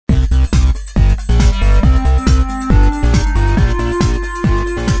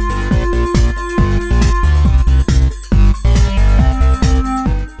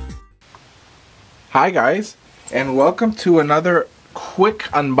Hi guys, and welcome to another quick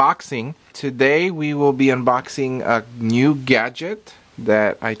unboxing. Today we will be unboxing a new gadget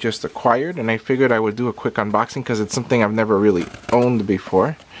that I just acquired, and I figured I would do a quick unboxing because it's something I've never really owned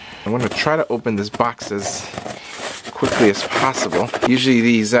before. I'm going to try to open this box as quickly as possible. Usually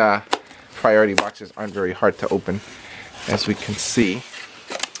these priority boxes aren't very hard to open, as we can see.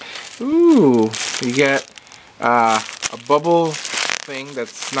 Ooh, you get a bubble thing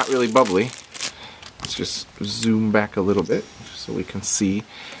that's not really bubbly. Let's just zoom back a little bit so we can see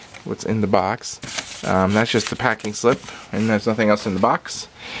what's in the box. That's just the packing slip, and there's nothing else in the box.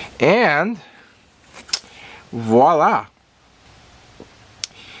 And voila!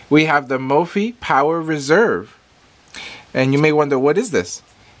 We have the Mophie Power Reserve. And you may wonder, what is this?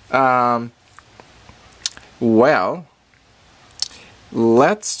 Well,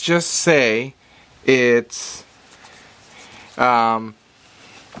 let's just say it's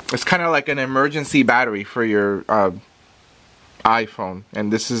kind of like an emergency battery for your iPhone,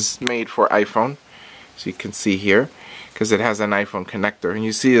 and this is made for iPhone, so you can see here because it has an iPhone connector, and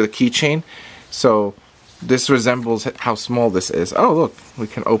you see the keychain. So this resembles how small this is. Oh, look, we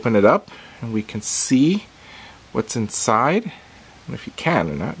can open it up and we can see what's inside. I don't know if you can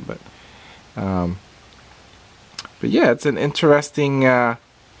or not, but yeah, it's an interesting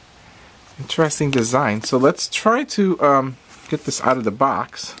design. So let's try to get this out of the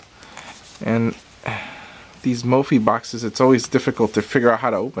box. And these Mophie boxes, it's always difficult to figure out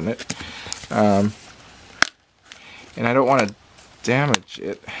how to open it, and I don't want to damage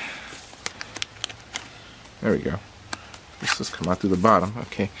it. There we go. Let's just come out through the bottom.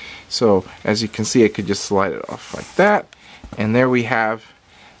 Okay, so as you can see, I could just slide it off like that, and there we have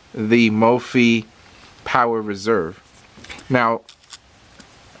the Mophie Power Reserve. Now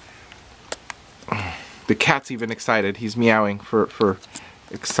the cat's even excited. He's meowing for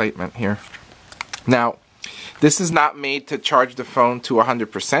excitement here. Now, this is not made to charge the phone to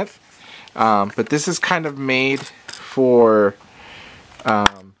 100%, but this is kind of made for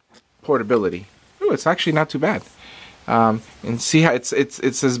portability. Oh, it's actually not too bad. And see how it's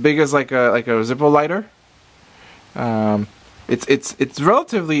as big as like a Zippo lighter. It's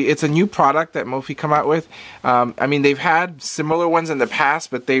relatively, it's a new product that Mophie come out with. I mean, they've had similar ones in the past,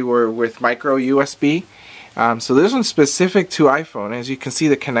 but they were with micro USB. So this one's specific to iPhone. As you can see,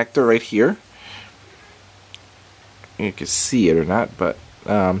 the connector right here. You can see it or not, but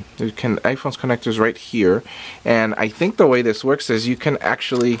iPhone's connector's right here. And I think the way this works is you can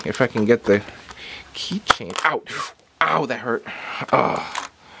actually, if I can get the keychain out. Ow, that hurt. Ugh.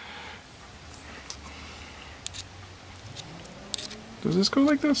 Does this go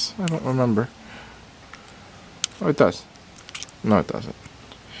like this? I don't remember. Oh, it does. No, it doesn't.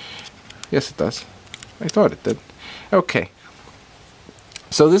 Yes, it does. I thought it did. Okay.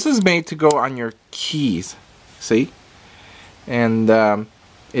 So this is made to go on your keys. See? And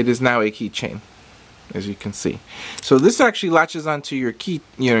it is now a keychain, as you can see. So this actually latches onto your key,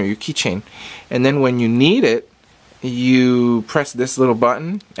 your keychain. And then when you need it, you press this little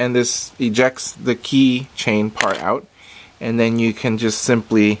button, and this ejects the keychain part out. And then you can just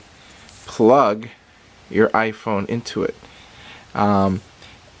simply plug your iPhone into it. What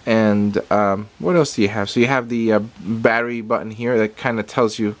else do you have? So you have the battery button here that kind of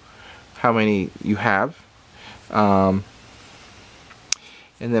tells you how many you have. And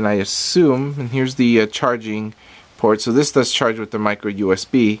then I assume, and here's the charging port. So this does charge with the micro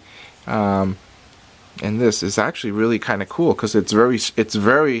USB. And this is actually really kind of cool because it's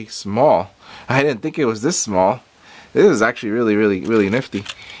very small. I didn't think it was this small. This is actually really nifty.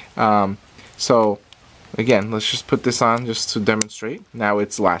 So again, let's just put this on just to demonstrate. Now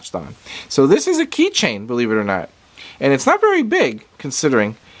it's latched on. So this is a keychain, believe it or not, and it's not very big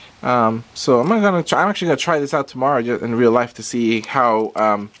considering. So I'm actually gonna try this out tomorrow in real life to see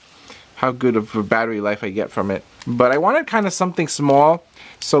how good of a battery life I get from it. But I wanted kind of something small,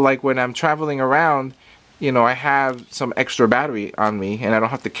 so like when I'm traveling around, you know, I have some extra battery on me, and I don't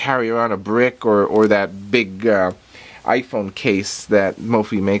have to carry around a brick or that big iPhone case that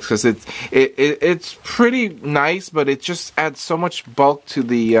Mophie makes, because it's pretty nice, but it just adds so much bulk to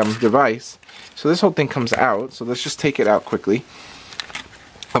the device. So this whole thing comes out. So let's just take it out quickly.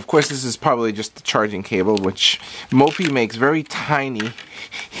 Of course, this is probably just the charging cable, which Mophie makes very tiny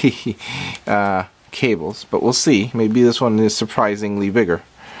cables, but we'll see. Maybe this one is surprisingly bigger,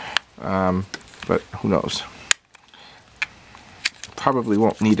 but who knows. Probably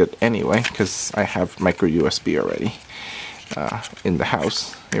won't need it anyway because I have micro USB already in the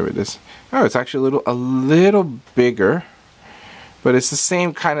house. Here it is. Oh, it's actually a little bigger, but it's the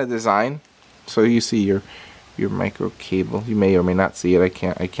same kind of design. So you see your micro cable. You may or may not see it. I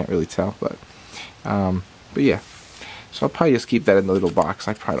can't really tell, but But yeah, so I'll probably just keep that in the little box.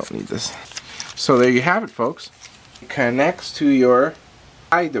 I probably don't need this. So there you have it, folks. It connects to your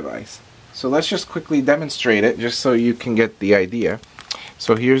iDevice. So let's just quickly demonstrate it just so you can get the idea.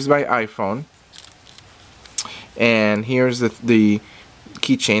 So here's my iPhone, and here's the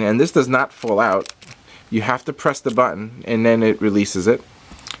keychain, and this does not fall out. You have to press the button and then it releases it.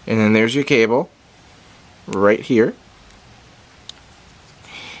 And then there's your cable right here,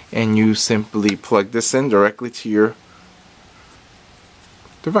 and you simply plug this in directly to your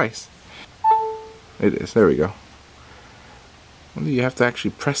device. It is, there we go. Well, you have to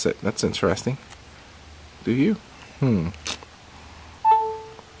actually press it. That's interesting. Do you? Oh,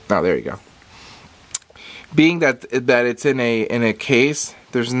 there you go. Being that it's in a case,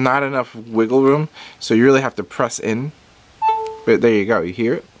 there's not enough wiggle room, so you really have to press in. But there you go, you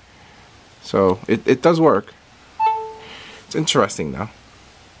hear it? So it does work. It's interesting though.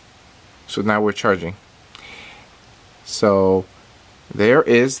 So now we're charging. So there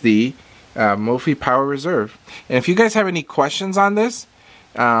is the Mophie Power Reserve. And if you guys have any questions on this,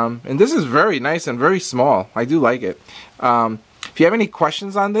 and this is very nice and very small, I do like it. If you have any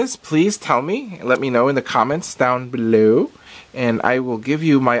questions on this, please tell me. Let me know in the comments down below, and I will give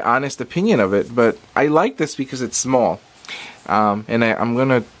you my honest opinion of it. But I like this because it's small, and I'm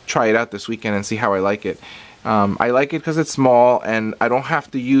gonna try it out this weekend and see how I like it. I like it because it's small, and I don't have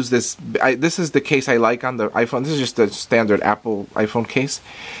to use this. This is the case I like on the iPhone. This is just a standard Apple iPhone case.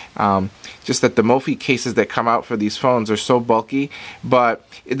 Just that the Mophie cases that come out for these phones are so bulky, but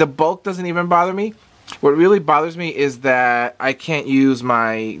the bulk doesn't even bother me. What really bothers me is that I can't use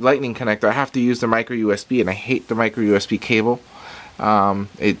my lightning connector. I have to use the micro USB, and I hate the micro USB cable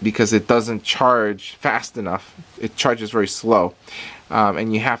because it doesn't charge fast enough. It charges very slow,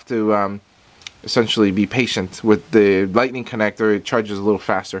 and you have to essentially be patient with the lightning connector. It charges a little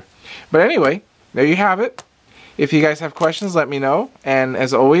faster. But anyway, there you have it. If you guys have questions, let me know. And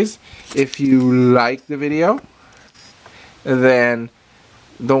as always, if you like the video, then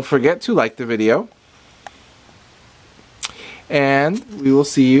don't forget to like the video. And we will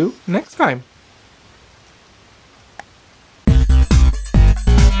see you next time.